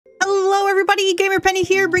everybody, Gamer Penny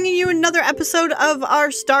here, bringing you another episode of our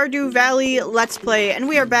Stardew Valley Let's Play, and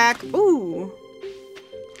we are back. Ooh,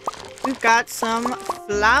 we've got some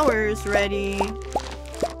flowers ready.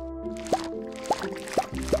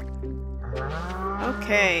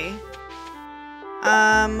 Okay.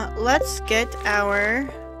 Let's get our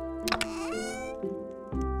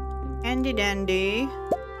handy dandy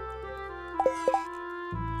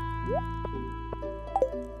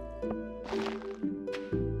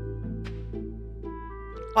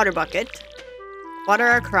water bucket. Water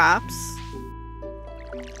our crops.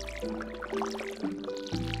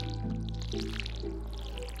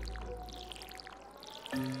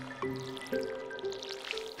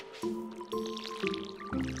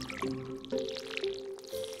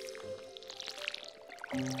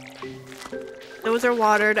 Those are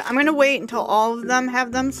watered. I'm gonna wait until all of them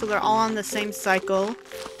have them so they're all on the same cycle.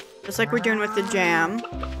 Just like we're doing with the jam.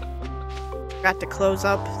 Got to close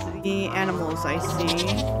up the animals I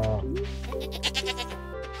see.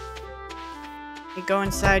 We go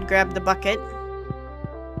inside, grab the bucket.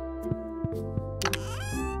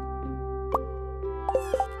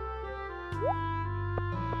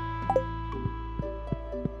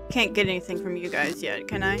 Can't get anything from you guys yet,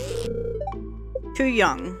 can I? Too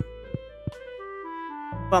young.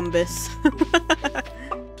 Bumbus.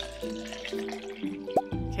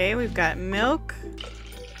 Okay, we've got milk.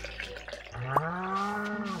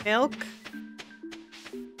 Milk.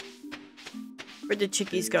 Where'd the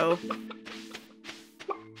chickies go?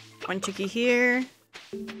 One chickie here.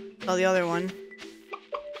 Oh, the other one.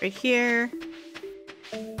 Right here.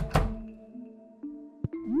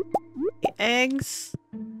 The eggs.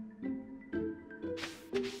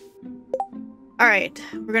 Alright,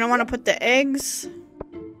 we're gonna want to put the eggs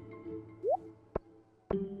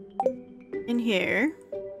in here.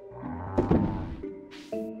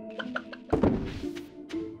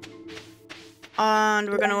 And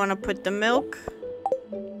we're gonna want to put the milk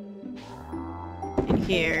in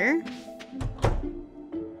here.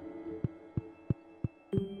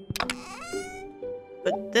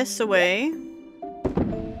 Put this away.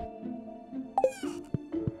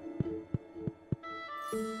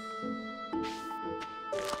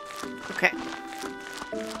 Okay.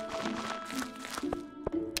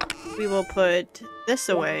 We will put this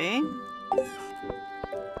away.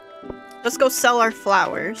 Let's go sell our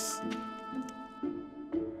flowers.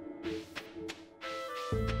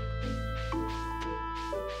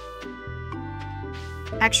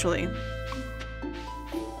 Actually,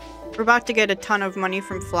 we're about to get a ton of money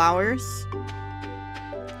from flowers.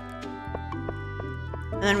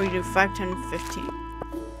 And then we do 5, 10, 15.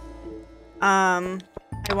 I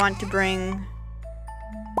want to bring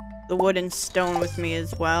the wood and stone with me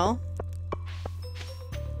as well.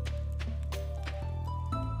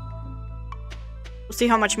 We'll see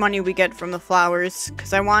how much money we get from the flowers,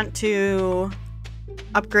 because I want to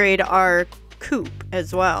upgrade our coop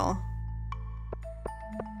as well.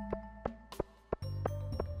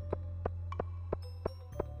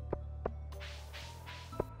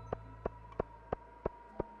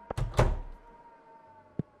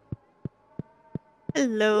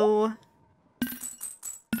 Hello.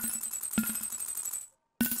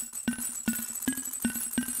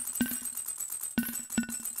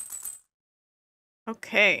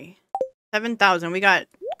 Okay. 7,000. We got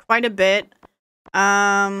quite a bit.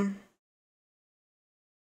 13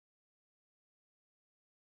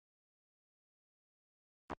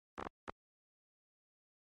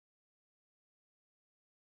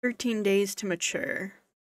 days to mature.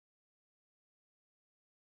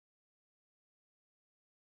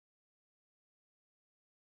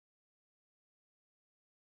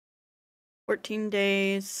 $14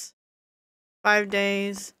 days, 5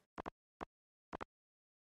 days.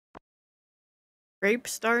 Grape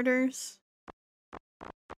starters.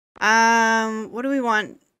 What do we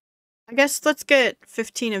want? I guess let's get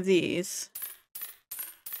 15 of these.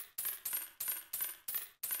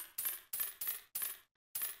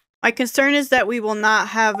 My concern is that we will not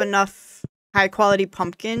have enough high quality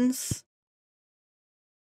pumpkins.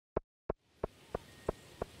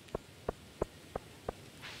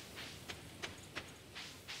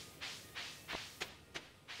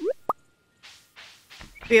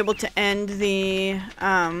 Be able to end the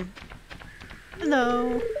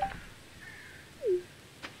hello.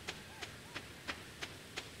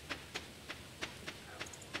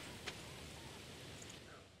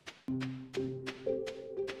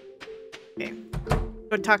 Okay,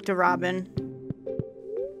 go talk to Robin.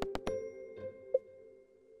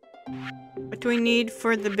 What do we need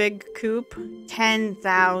for the big coop?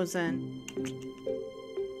 10,000.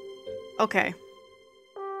 Okay.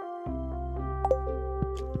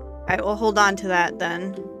 Alright, we'll hold on to that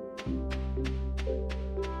then.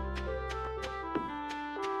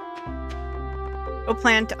 We'll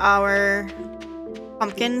plant our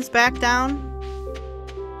pumpkins back down.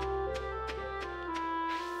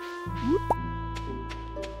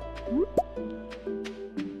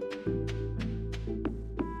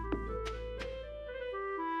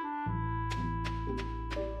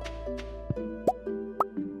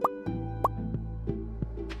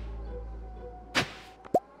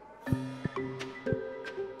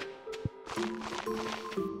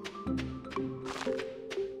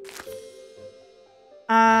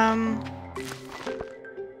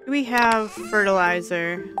 Do we have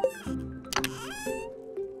fertilizer?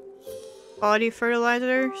 Quality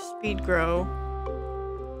fertilizer, speed grow.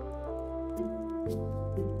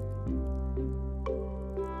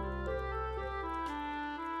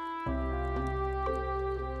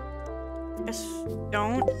 Guess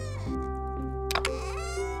don't.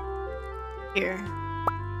 Here.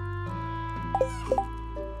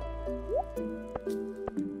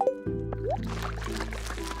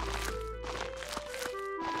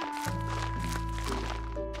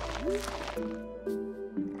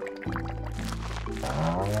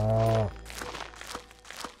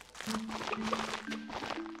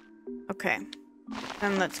 Okay,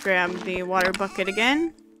 then let's grab the water bucket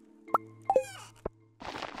again.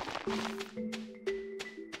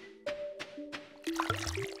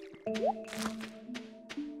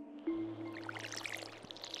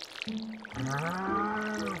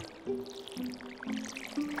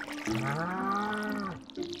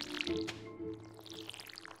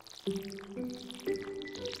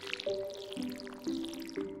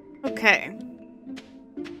 Okay.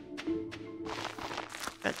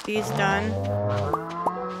 Got these done.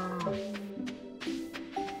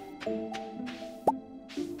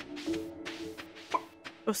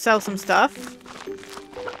 Go sell some stuff.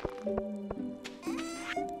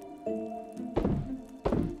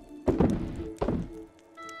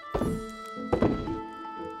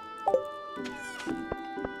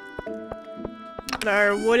 Put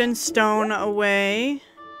our wood and stone away.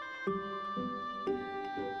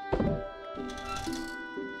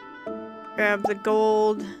 Grab the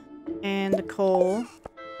gold and the coal.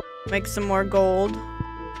 Make some more gold.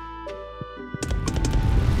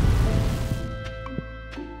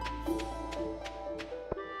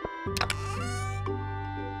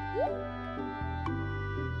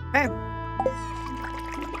 Okay.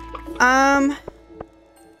 I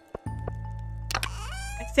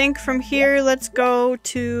think from here, let's go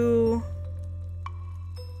to...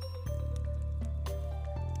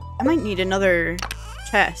 I might need another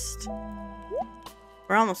chest.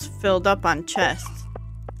 We're almost filled up on chests.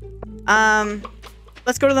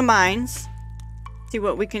 Let's go to the mines. See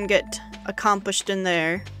what we can get accomplished in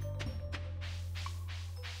there.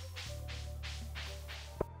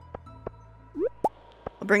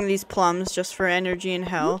 I'll bring these plums just for energy and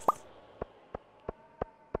health.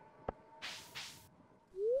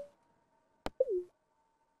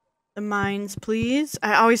 The mines, please.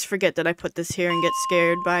 I always forget that I put this here and get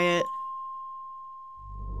scared by it.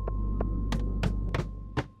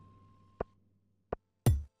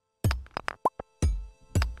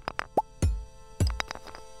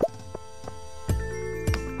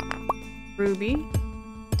 Ruby.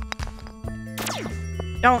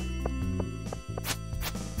 Don't.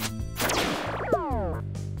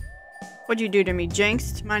 What'd you do to me?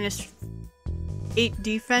 Jinxed? Minus 8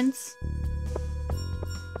 defense?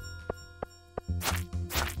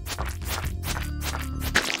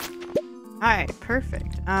 Alright,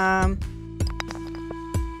 perfect. Let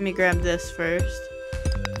me grab this first.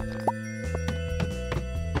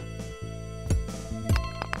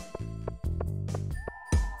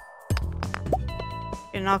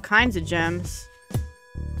 Getting all kinds of gems.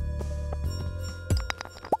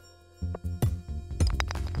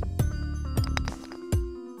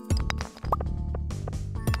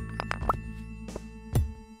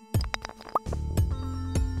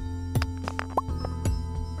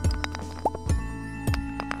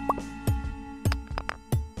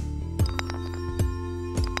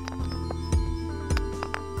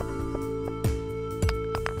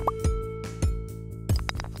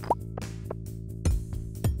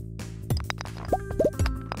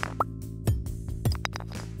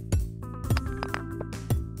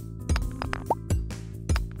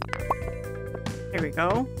 There we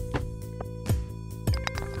go.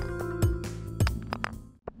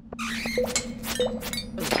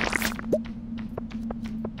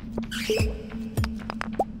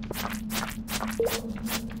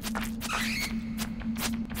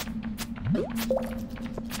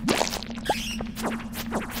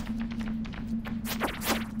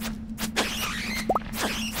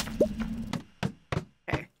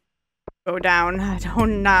 go down. I do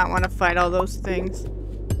not want to fight all those things.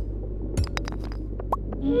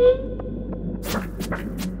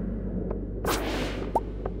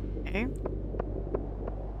 Okay.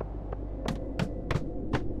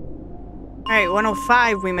 Alright,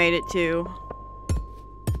 105 we made it to.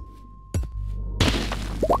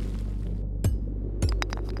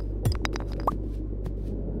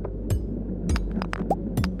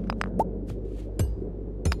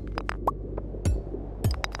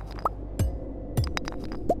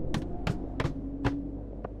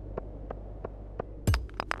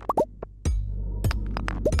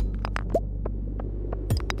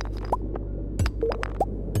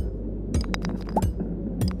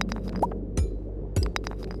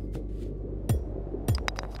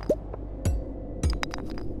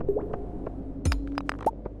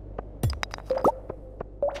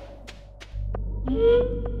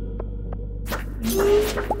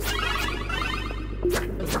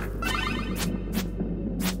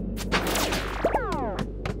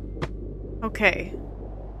 Okay.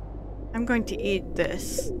 I'm going to eat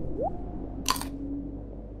this.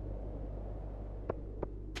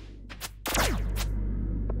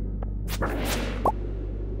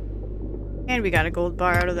 And we got a gold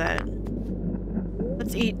bar out of that.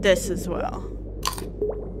 Let's eat this as well.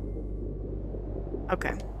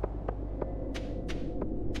 Okay.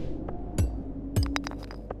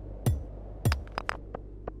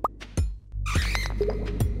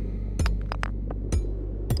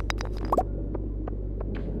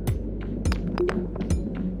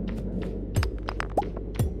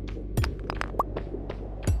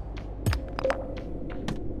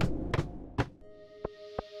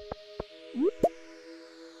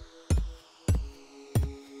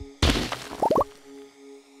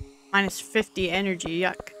 Minus 50 energy,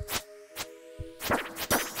 yuck.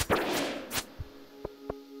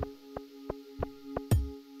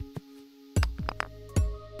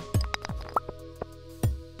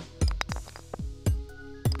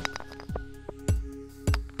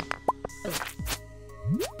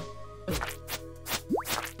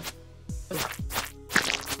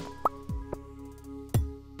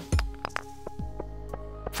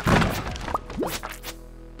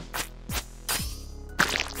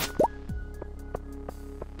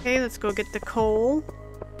 Okay, let's go get the coal.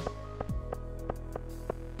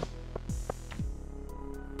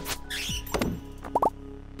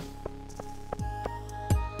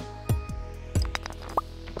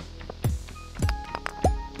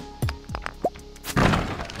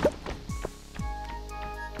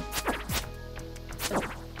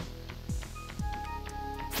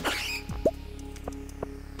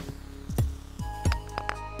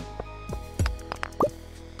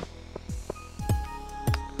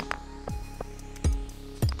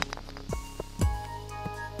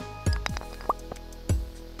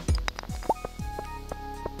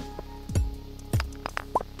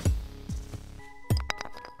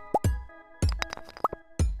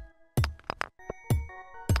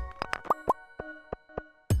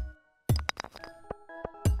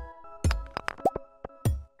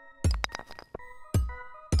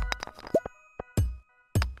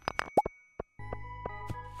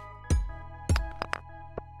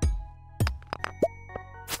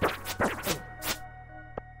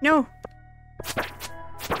 No.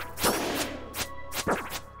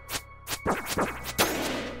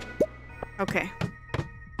 Okay.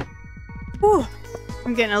 Whew.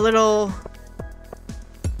 I'm getting a little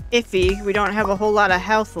iffy. We don't have a whole lot of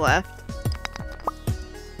health left.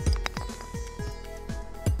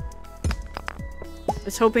 I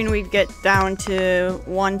was hoping we'd get down to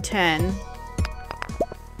 110.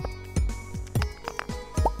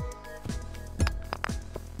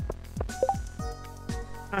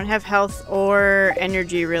 I don't have health or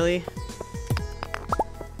energy, really.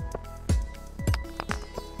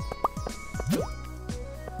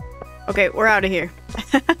 Okay, we're out of here.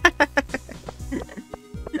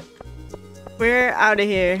 We're out of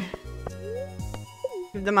here.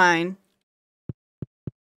 Give the mine.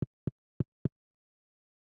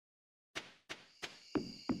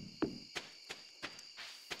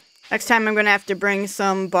 Next time I'm gonna have to bring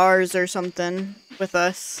some bars or something with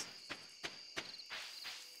us.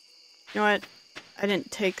 You know what? I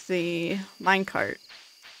didn't take the minecart.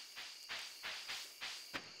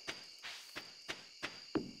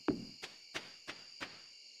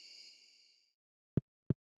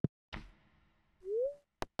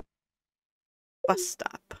 Bus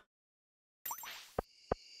stop.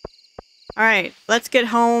 Alright, let's get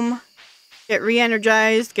home. Get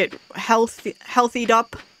re-energized. Get healthied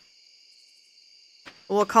up.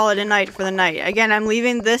 We'll call it a night for the night. Again, I'm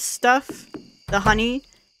leaving this stuff, the honey,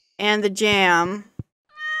 and the jam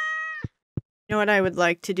You know what I would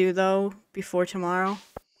like to do, though, before tomorrow?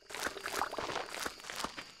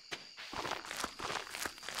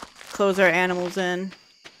 Close our animals in.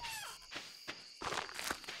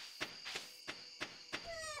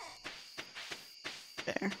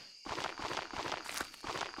 There.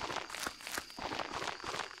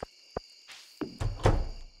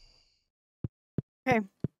 Okay.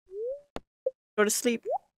 Go to sleep.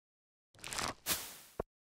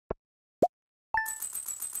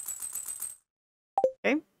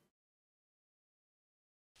 Okay.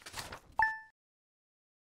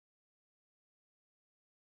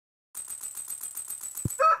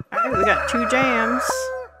 Alright, we got 2 jams.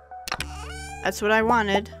 That's what I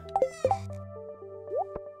wanted.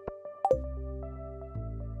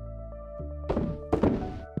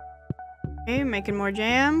 Okay, making more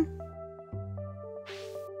jam.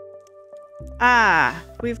 Ah,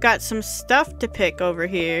 we've got some stuff to pick over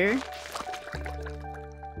here.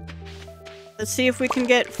 Let's see if we can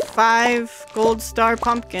get 5 gold star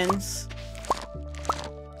pumpkins.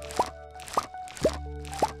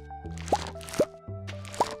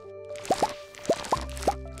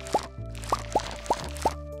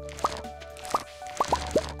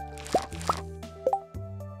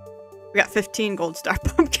 We got 15 gold star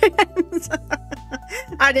pumpkins.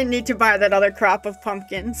 I didn't need to buy that other crop of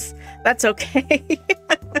pumpkins. That's okay.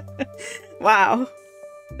 Wow.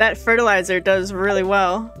 That fertilizer does really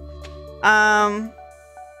well.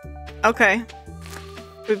 Okay.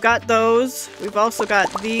 We've got those. We've also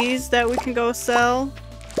got these that we can go sell.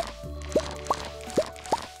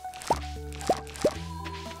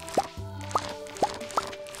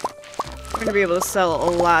 We're gonna be able to sell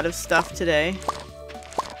a lot of stuff today.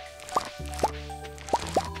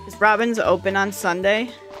 Is Robin's open on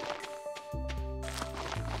Sunday?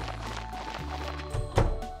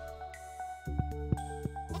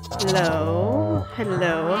 Hello,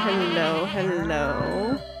 hello, hello,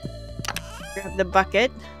 hello. Grab the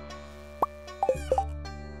bucket.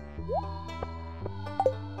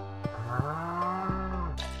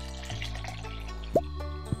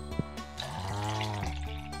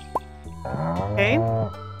 Okay.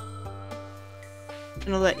 I'm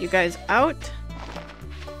gonna let you guys out.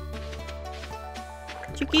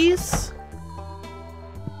 Chickies.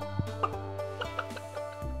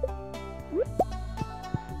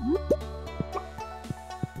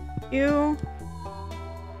 You.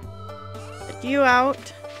 Let you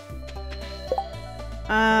out.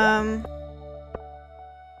 And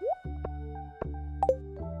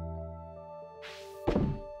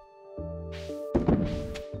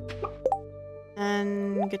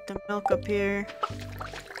get the milk up here.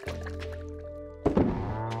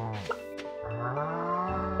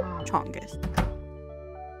 Chongus.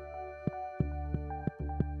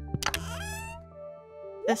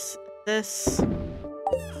 This.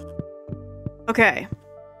 Okay.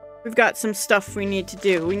 We've got some stuff we need to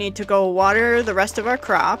do. We need to go water the rest of our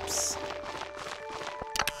crops.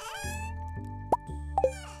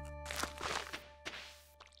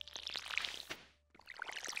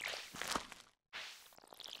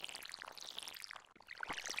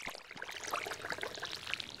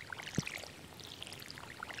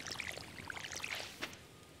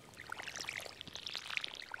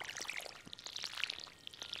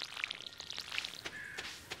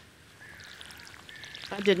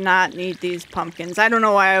 I did not need these pumpkins. I don't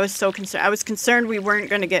know why I was so concerned. I was concerned we weren't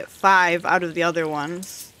going to get 5 out of the other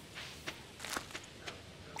ones.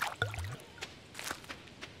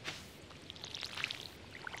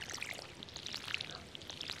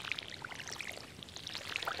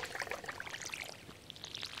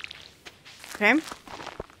 Okay.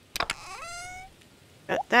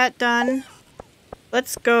 Got that done.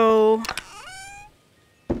 Let's go.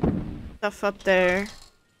 Stuff up there.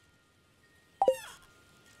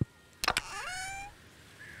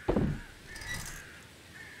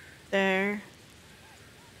 There.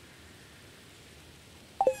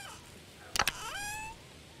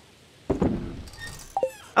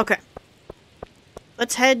 Okay.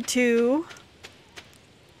 Let's head to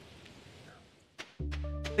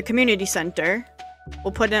the community center.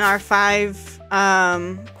 We'll put in our 5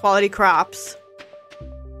 quality crops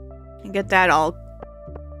and get that all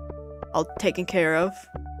taken care of.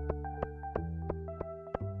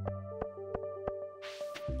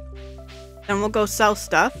 Then we'll go sell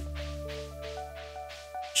stuff.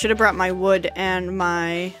 Should have brought my wood and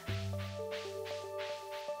my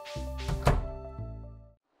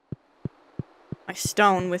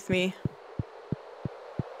stone with me.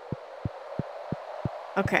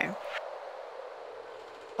 Okay.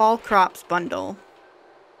 Fall crops bundle.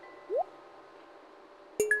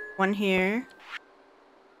 1 here.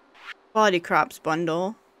 Quality crops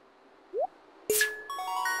bundle.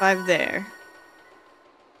 5 there.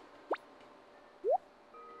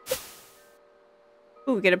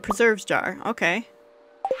 Ooh, we get a preserves jar. Okay.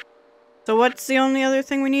 So what's the only other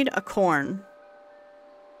thing we need? A corn.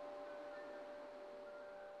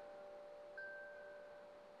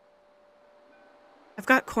 I've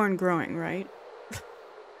got corn growing, right?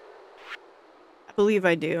 I believe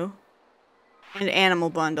I do. And animal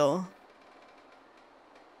bundle.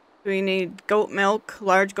 We need goat milk,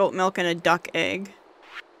 large goat milk, and a duck egg.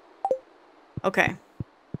 Okay.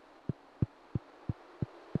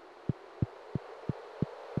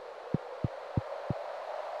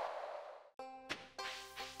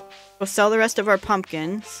 We'll sell the rest of our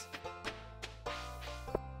pumpkins.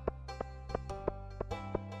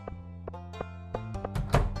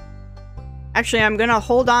 Actually, I'm gonna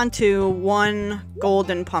hold on to 1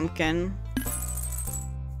 golden pumpkin.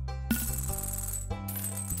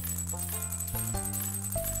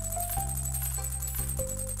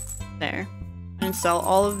 There. And sell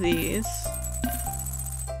all of these.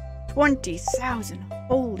 20,000.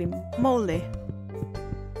 Holy moly.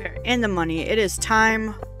 We're in the money. It is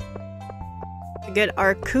time to get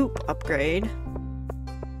our coop upgrade.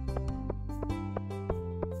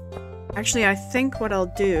 Actually, I think what I'll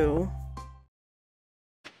do...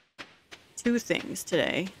 2 things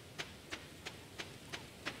today.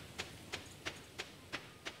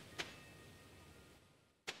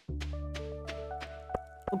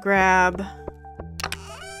 We'll grab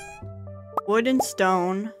wood and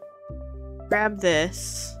stone. Grab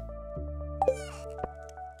this.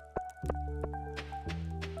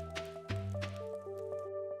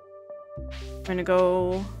 I'm gonna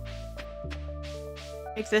go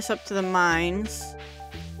take this up to the mines.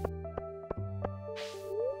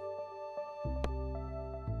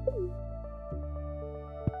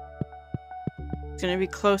 It's gonna be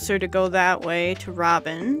closer to go that way to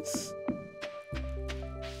Robin's.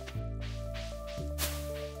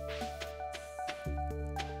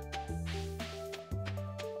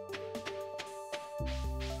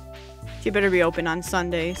 She better be open on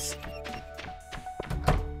Sundays.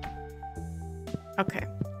 Okay.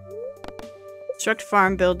 Construct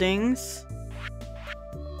farm buildings.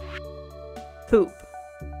 Poop.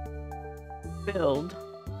 Build.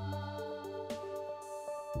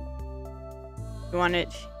 We want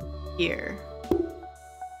it here.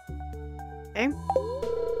 Okay.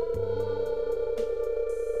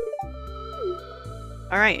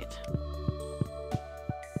 Alright.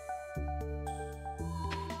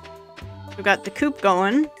 We've got the coop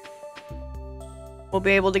going. We'll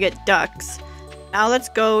be able to get ducks. Now let's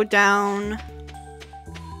go down.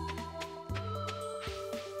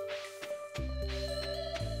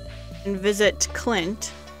 And visit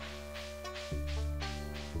Clint.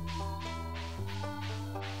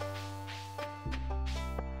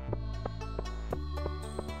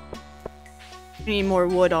 We need more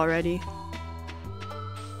wood already.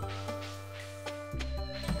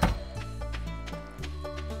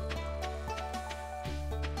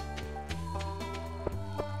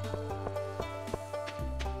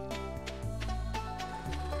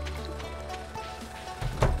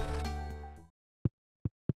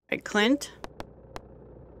 Right, Clint.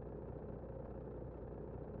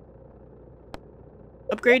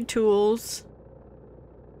 Upgrade tools.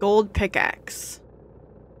 Gold pickaxe.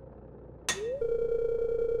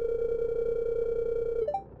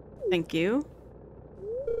 Thank you.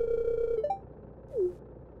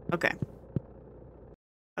 Okay.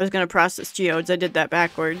 I was gonna process geodes. I did that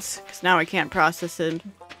backwards, because now I can't process it.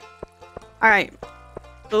 Alright.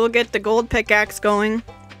 So we'll get the gold pickaxe going.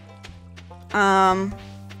 I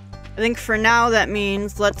think for now that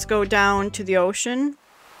means let's go down to the ocean.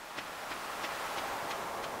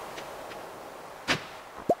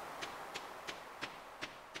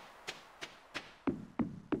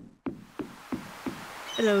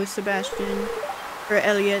 Hello, Sebastian. Or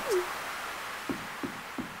Elliot.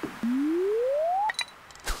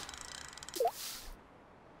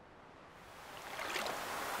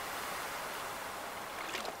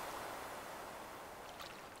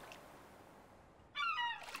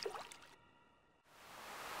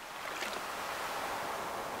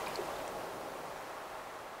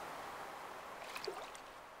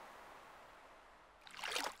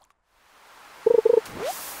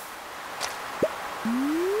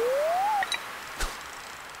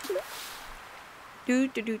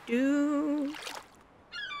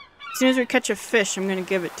 As soon as we catch a fish, I'm gonna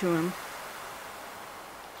give it to him.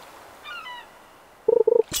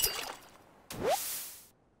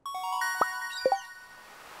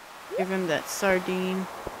 Give him that sardine.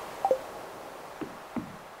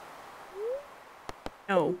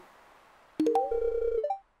 No.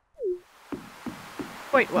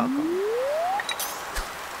 Quite welcome.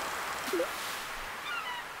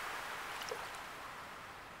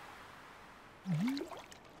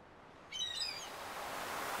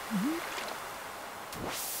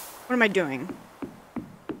 What am I doing?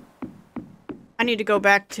 I need to go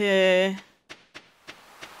back to...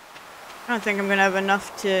 I don't think I'm gonna have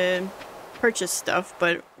enough to purchase stuff,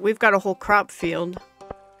 but we've got a whole crop field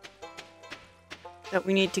that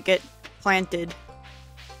we need to get planted.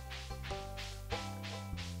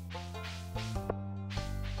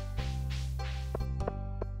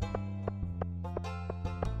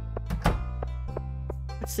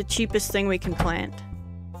 What's the cheapest thing we can plant?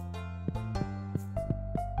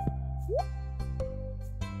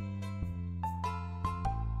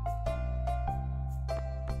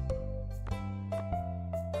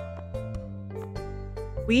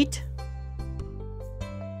 Wheat?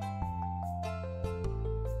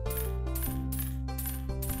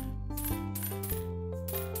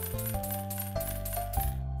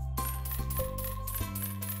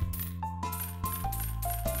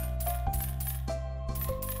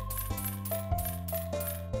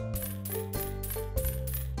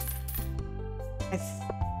 I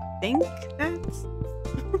think that's...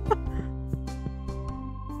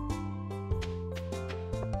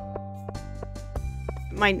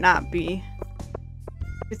 Might not be.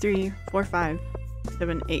 2, 3, 4, 5,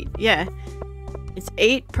 7, 8. Yeah. It's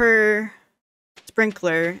 8 per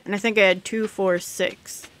sprinkler, and I think I had 2, 4,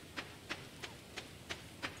 6.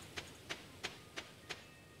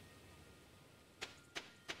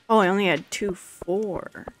 Oh, I only had 2,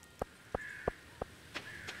 4.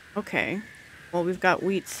 Okay. Well, we've got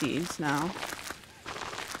wheat seeds now.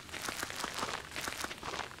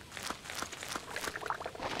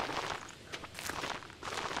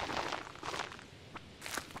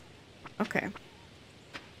 Okay.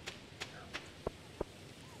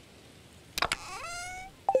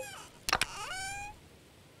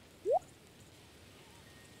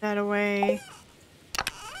 That away.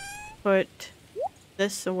 Put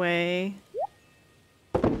this away.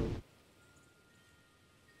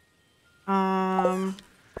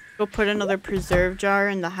 Go put another preserve jar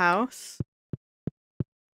in the house.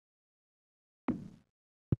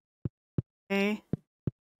 Okay.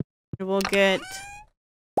 And we'll get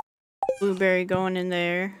blueberry going in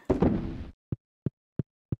there.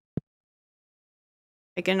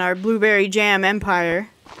 Like in our blueberry jam empire.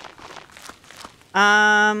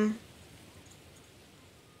 Hello,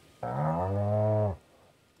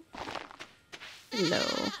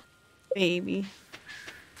 baby.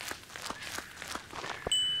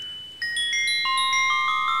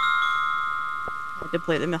 I had to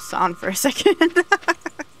play the sound for a second.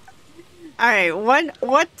 Alright, what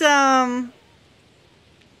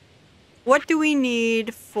do we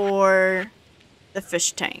need for the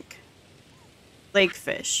fish tank? Lake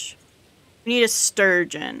fish. We need a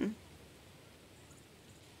sturgeon.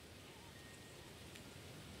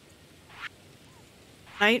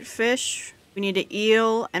 Night fish. We need an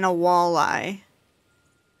eel and a walleye. I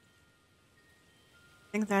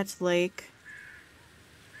think that's lake.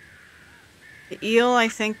 The eel, I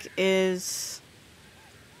think, is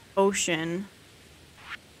ocean.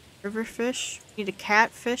 River fish. We need a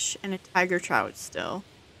catfish and a tiger trout still.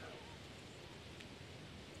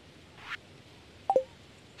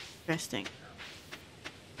 Interesting.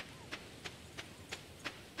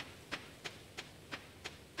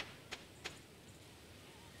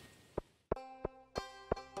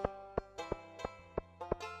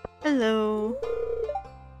 Hello.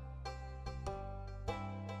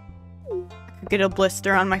 I could get a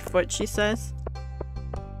blister on my foot, she says.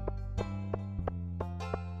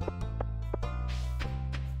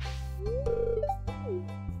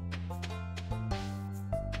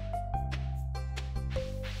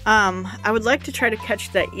 I would like to try to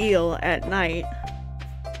catch that eel at night.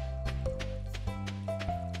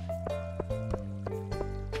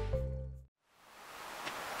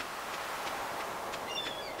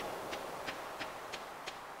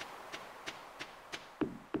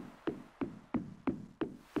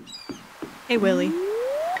 Hey, Willie.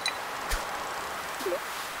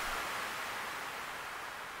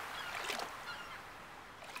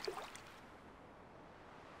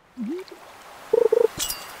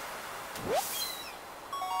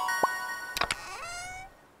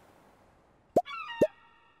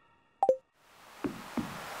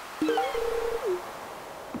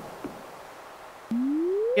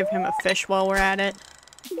 Give him a fish while we're at it.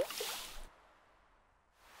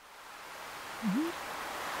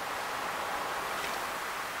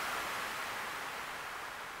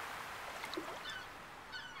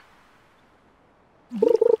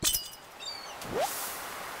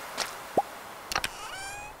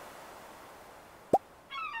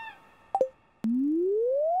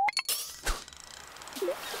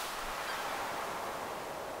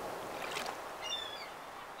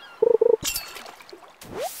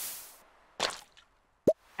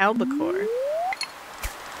 albacore.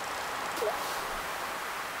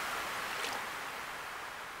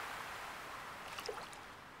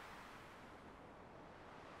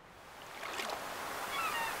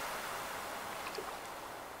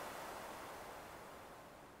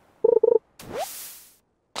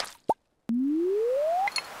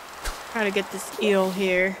 Try to get this eel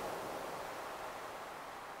here.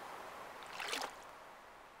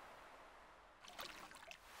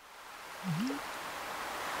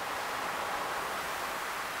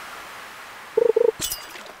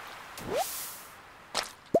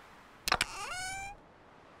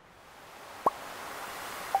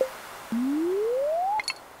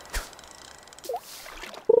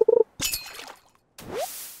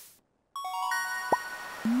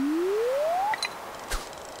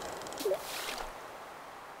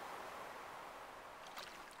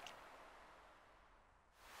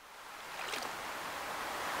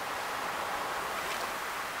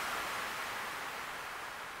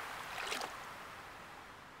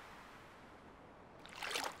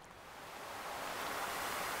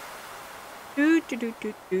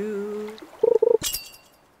 Do.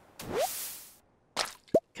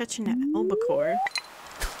 Catching an albacore.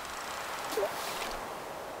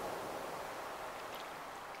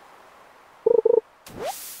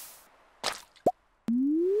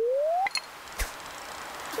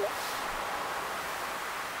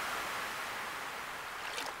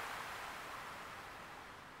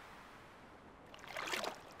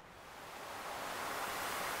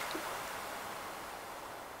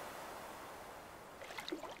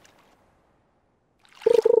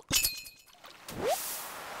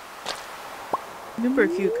 Super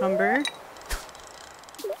cucumber.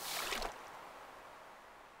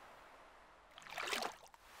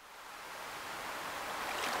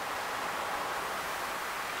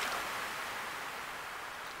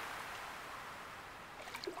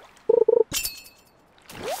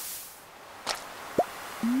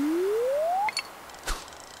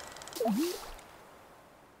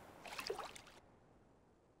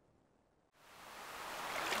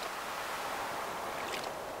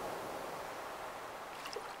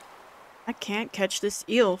 I can't catch this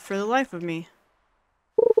eel for the life of me.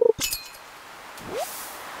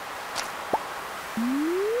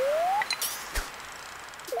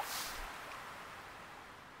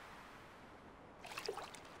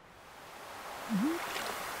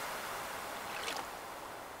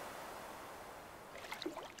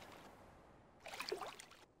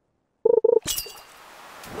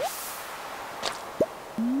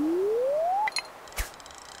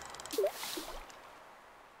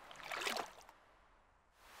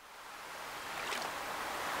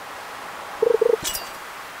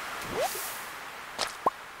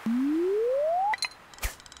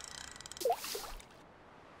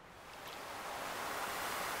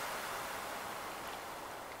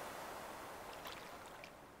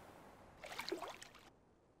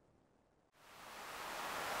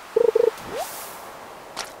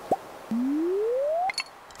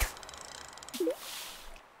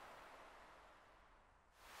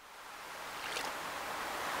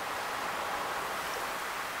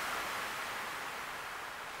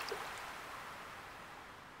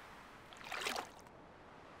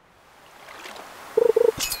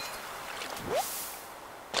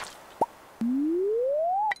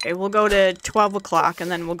 Okay, we'll go to 12 o'clock and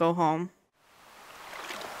then we'll go home.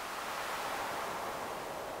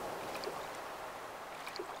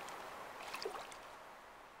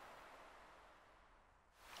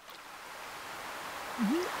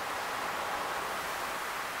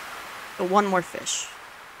 So one more fish.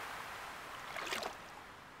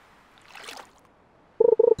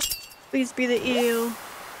 Please be the eel.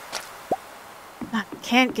 I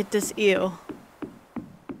can't get this eel.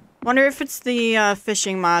 Wonder if it's the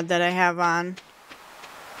fishing mod that I have on.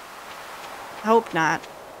 I hope not.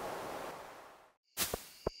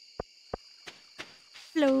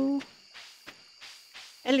 Hello.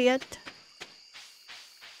 Elliot.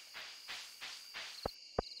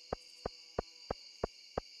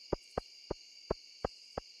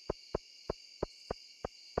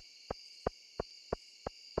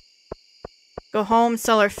 Go home,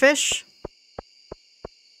 sell our fish.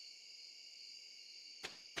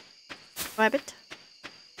 Rabbit.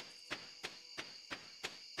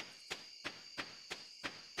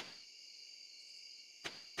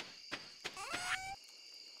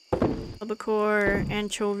 Albacore,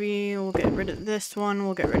 anchovy. We'll get rid of this one.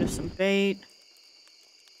 We'll get rid of some bait.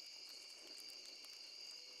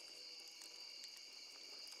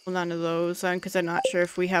 Hold on to those because I'm not sure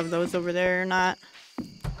if we have those over there or not.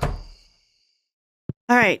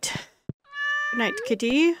 Alright. Good night,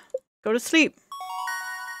 kitty. Go to sleep.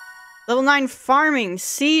 Level 9 farming,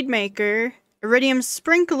 seed maker, iridium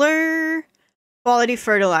sprinkler, quality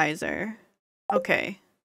fertilizer. Okay.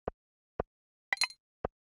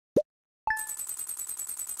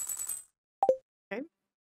 Okay.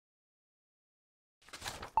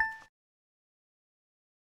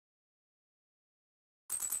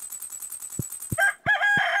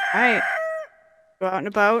 Alright. Go out and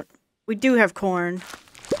about. We do have corn.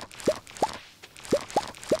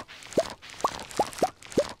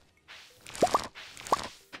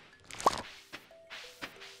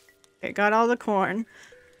 Okay, got all the corn.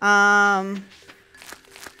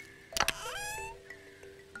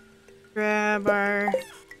 Grab our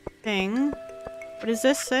thing. What does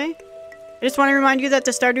this say? I just want to remind you that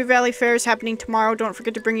the Stardew Valley Fair is happening tomorrow. Don't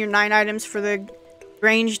forget to bring your 9 items for the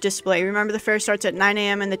Grange display. Remember, the fair starts at 9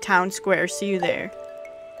 a.m. in the town square. See you there.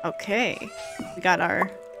 Okay. We got our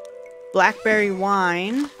blackberry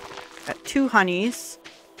wine. Got 2 honeys.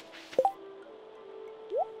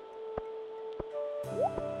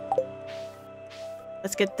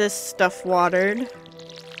 Let's get this stuff watered.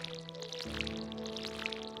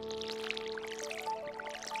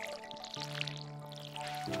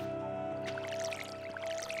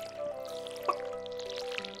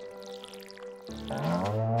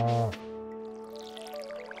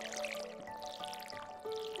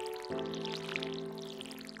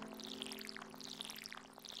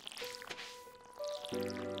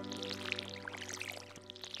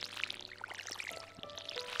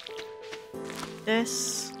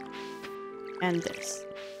 This and this.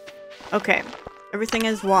 Okay, everything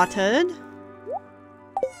is watered.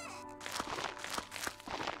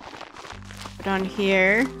 Put on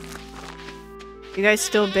here. You guys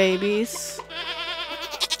still babies?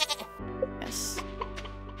 Yes.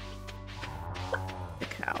 The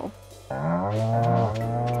cow.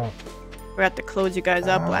 Forgot to close you guys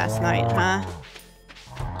up last night, huh?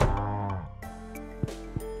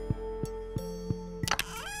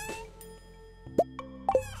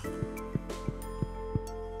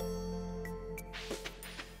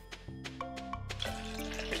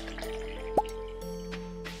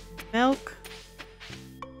 Milk.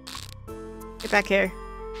 Get back here.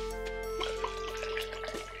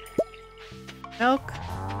 Milk.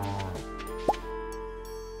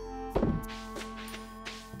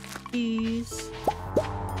 Cheese.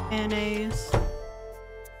 Mayonnaise.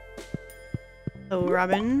 Oh,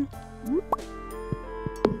 Robin.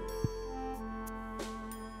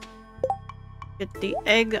 Get the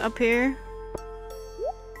egg up here.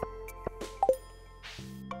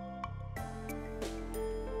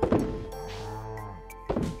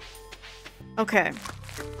 Okay. I'm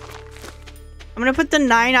gonna put the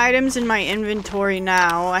 9 items in my inventory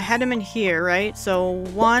now. I had them in here, right? So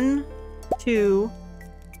 1, 2,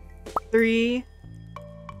 3,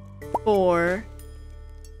 4,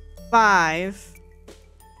 5,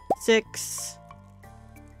 6,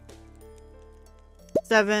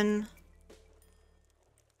 7,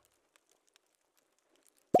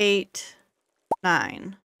 8,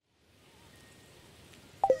 9.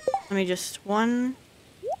 Let me just 1,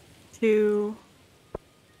 2,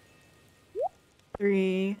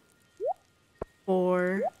 3,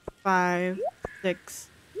 4, 5, 6,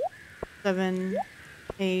 7,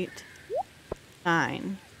 8,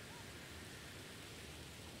 9.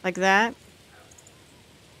 Like that.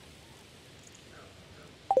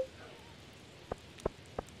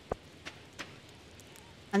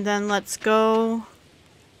 And then let's go.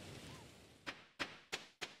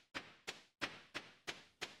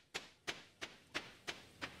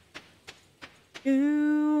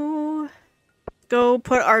 Go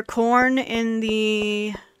put our corn in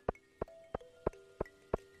the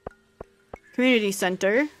community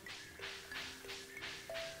center.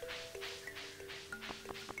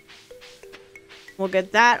 We'll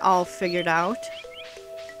get that all figured out.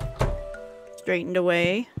 Straightened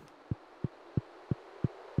away.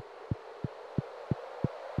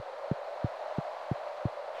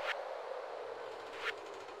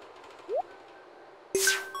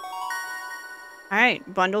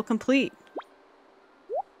 Alright, bundle complete.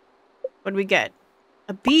 What do we get?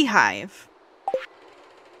 A beehive.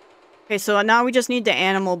 Okay, so now we just need the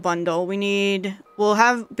animal bundle. We'll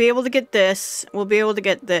be able to get this. We'll be able to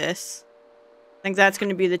get this. I think that's going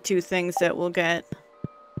to be the 2 things that we'll get.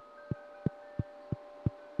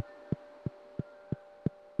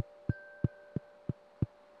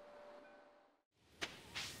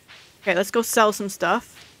 Okay, let's go sell some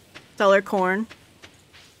stuff. Sell our corn.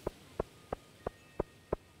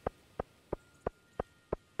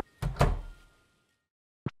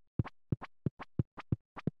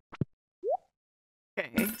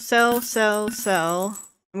 Okay, sell.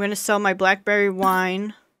 I'm gonna sell my blackberry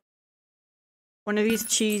wine. One of these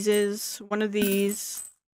cheeses. One of these.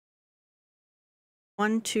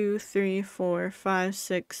 1, 2, 3, 4, 5,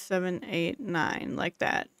 6, 7, 8, 9. Like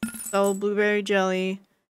that. Sell blueberry jelly.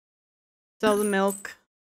 Sell the milk.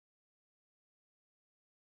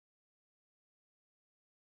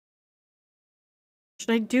 Should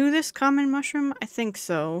I do this common mushroom? I think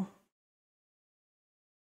so.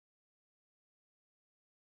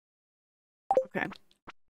 Okay.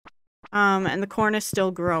 And the corn is still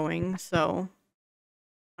growing, so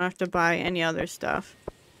I don't have to buy any other stuff.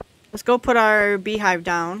 Let's go put our beehive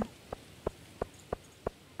down.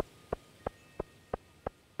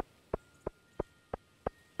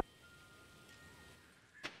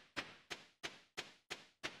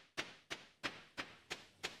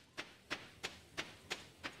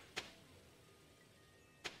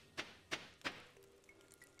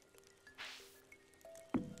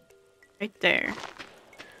 Right there.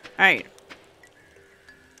 Alright.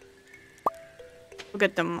 We'll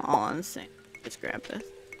get them all on the same. Just grab this.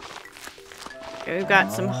 Okay, we've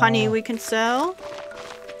got some honey we can sell.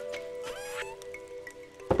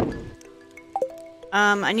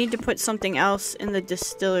 I need to put something else in the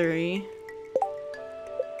distillery.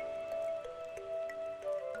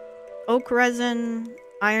 Oak resin,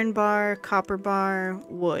 iron bar, copper bar,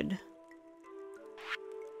 wood.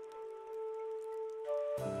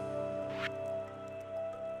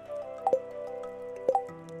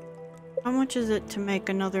 How much is it to make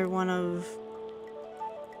another one of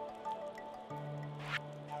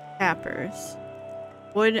cappers?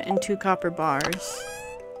 Wood and 2 copper bars.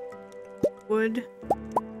 Wood.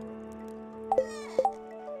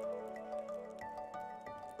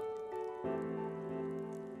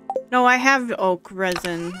 No, I have oak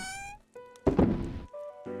resin.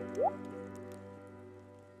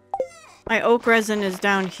 My oak resin is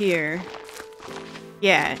down here.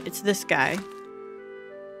 Yeah, it's this guy.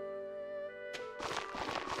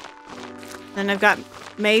 Then I've got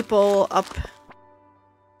maple up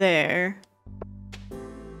there.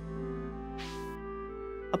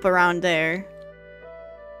 Up around there.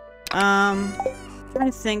 Trying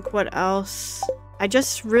to think what else. I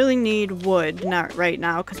just really need wood, not right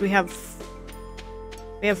now, because we have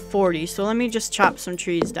 40, so let me just chop some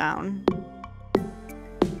trees down.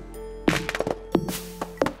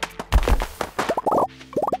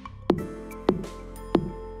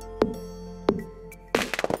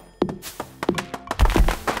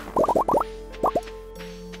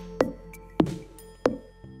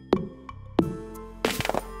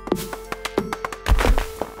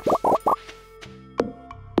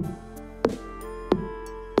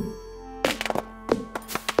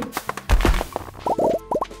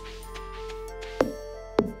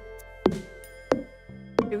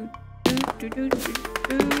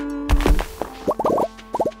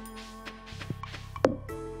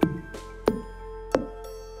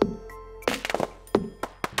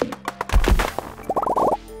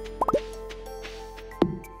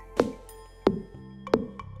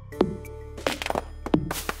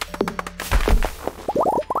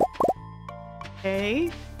 Okay.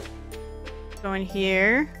 Go in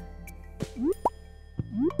here.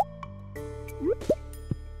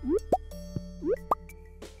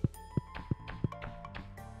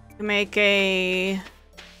 To make a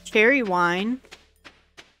cherry wine.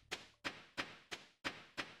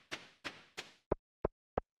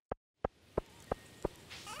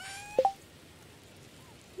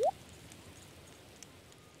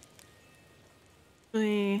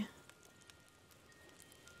 Actually,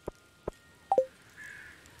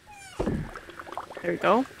 there we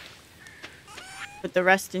go. Put the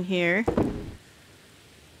rest in here.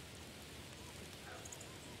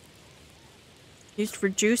 Used for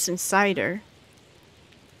juice and cider.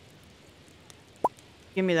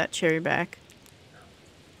 Give me that cherry back.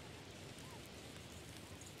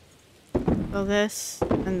 So this,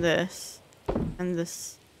 and this, and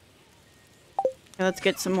this. Okay, let's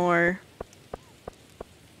get some more.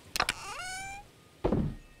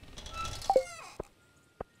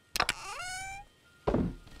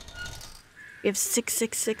 We have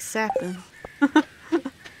 666 sapling.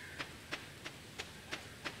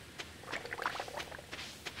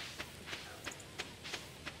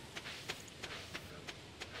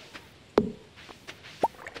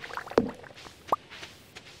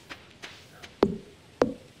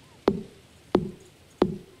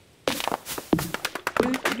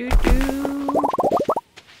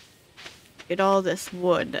 Get all this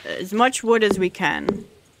wood. As much wood as we can.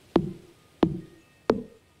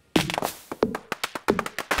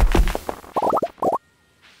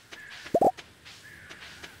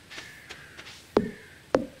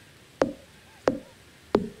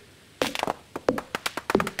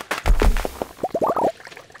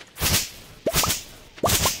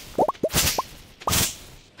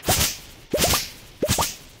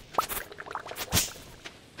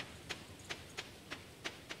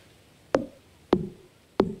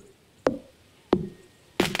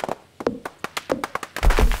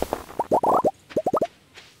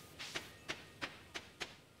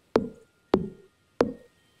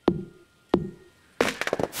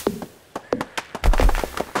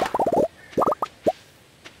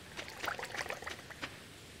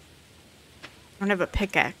 don't have a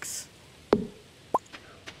pickaxe.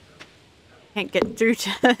 Can't get through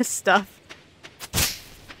to stuff.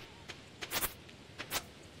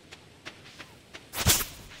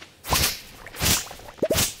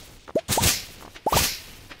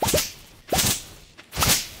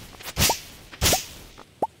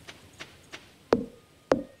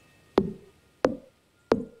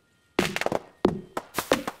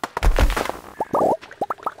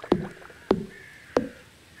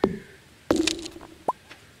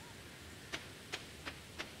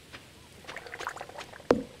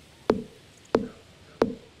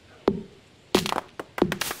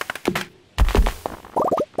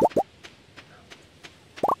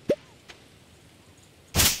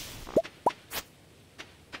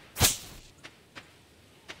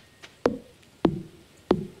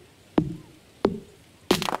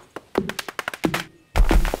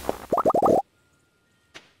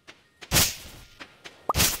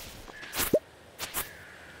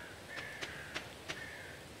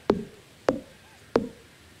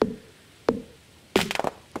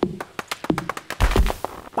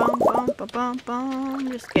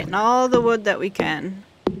 Just getting all the wood that we can.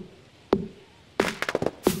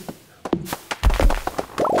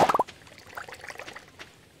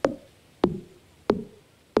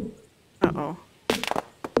 Uh-oh.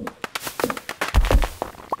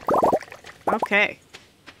 Okay.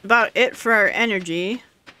 About it for our energy.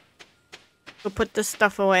 We'll put this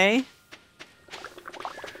stuff away.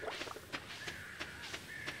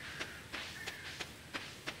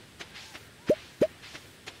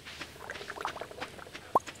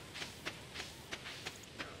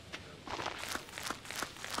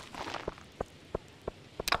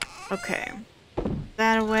 Okay,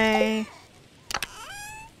 that away,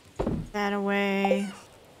 that away,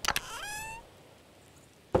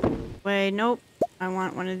 wait, nope, I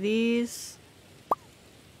want one of these,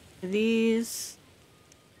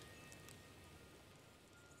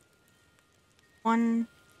 one,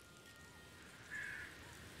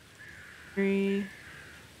 3,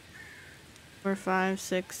 4, 5,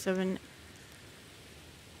 6, 7,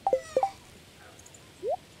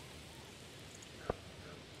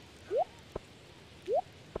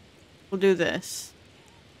 we'll do this.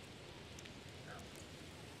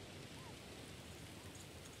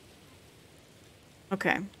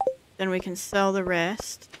 Okay. Then we can sell the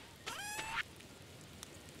rest.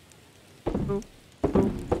 Boop,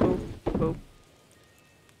 boop, boop, boop.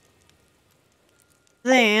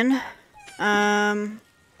 Then, I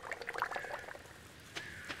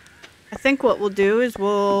think what we'll do is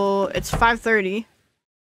it's 5:30.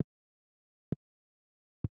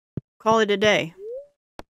 Call it a day.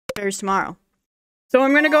 There's tomorrow. So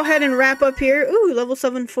I'm going to go ahead and wrap up here. Ooh, level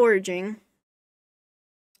 7 foraging.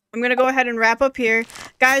 I'm going to go ahead and wrap up here.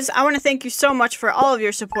 Guys, I want to thank you so much for all of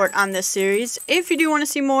your support on this series. If you do want to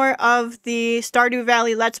see more of the Stardew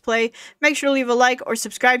Valley Let's Play, make sure to leave a like or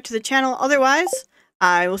subscribe to the channel. Otherwise,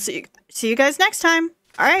 I will see you guys next time.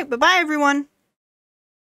 Alright, bye-bye everyone.